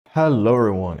Hello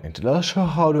everyone, and today I'll show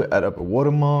how to add up a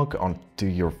watermark onto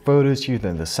your photos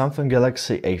using the Samsung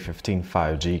Galaxy A15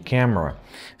 5G camera.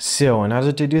 So in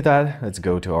order to do that, let's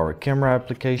go to our camera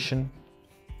application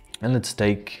and let's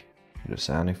take just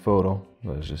any photo.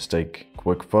 Let's just take a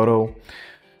quick photo,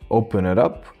 open it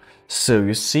up. So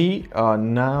you see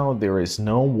now there is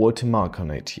no watermark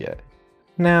on it yet.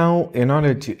 Now in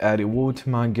order to add a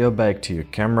watermark, go back to your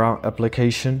camera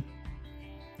application.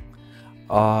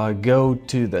 Go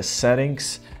to the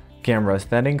settings, camera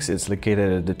settings. It's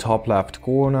located at the top left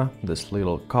corner, this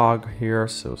little cog here,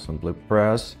 so simply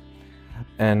press.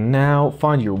 And now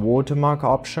find your watermark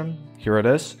option, here it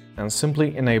is, and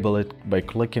simply enable it by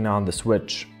clicking on the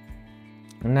switch.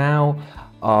 Now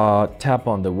tap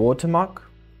on the watermark,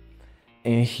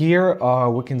 and here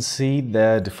we can see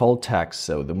the default text,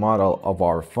 so the model of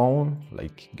our phone,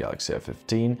 like Galaxy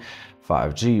A15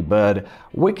 5G, but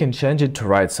we can change it to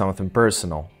write something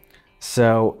personal.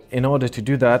 So in order to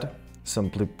do that,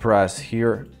 simply press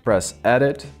here, press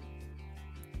edit,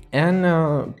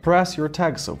 and press your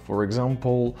text. So for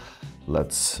example,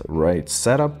 let's write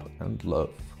setup and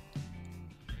love.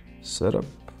 Setup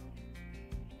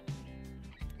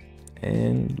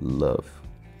and love.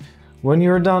 When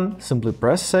you're done, simply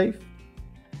press save.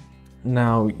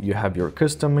 Now you have your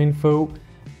custom info,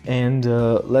 and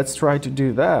let's try to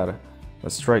do that.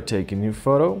 Let's try take a new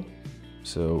photo.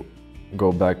 So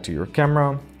go back to your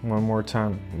camera one more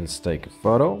time. Let's take a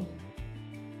photo.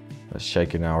 Let's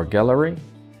check in our gallery.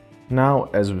 Now,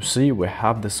 as we see, we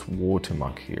have this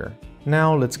watermark here.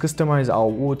 Now let's customize our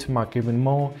watermark even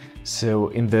more. So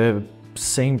in the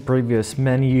same previous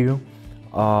menu,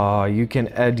 you can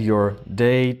add your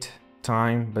date,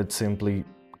 time, but simply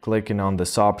clicking on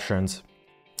these options.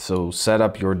 So set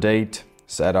up your date,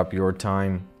 set up your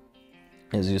time.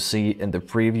 As you see in the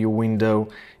preview window,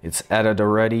 it's added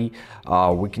already.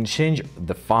 We can change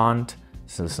the font,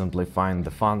 so simply find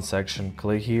the font section,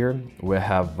 click here. We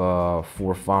have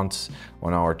 4 fonts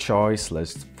on our choice.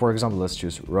 For example, let's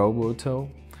choose Roboto.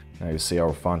 Now you see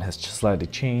our font has just slightly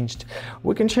changed.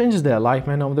 We can change the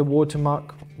alignment of the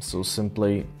watermark, so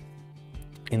simply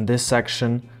in this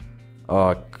section,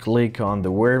 click on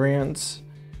the variants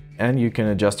and you can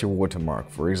adjust your watermark.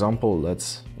 For example,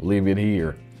 let's leave it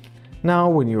here.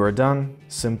 Now when you are done,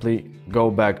 simply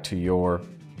go back to your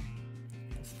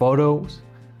photos.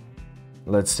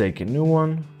 Let's take a new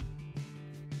one.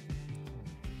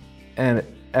 And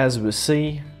as we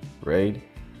see, right,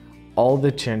 all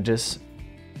the changes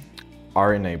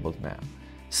are enabled now.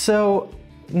 So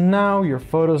now your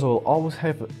photos will always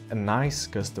have a nice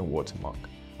custom watermark.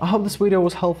 I hope this video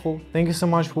was helpful. Thank you so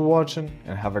much for watching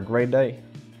and have a great day.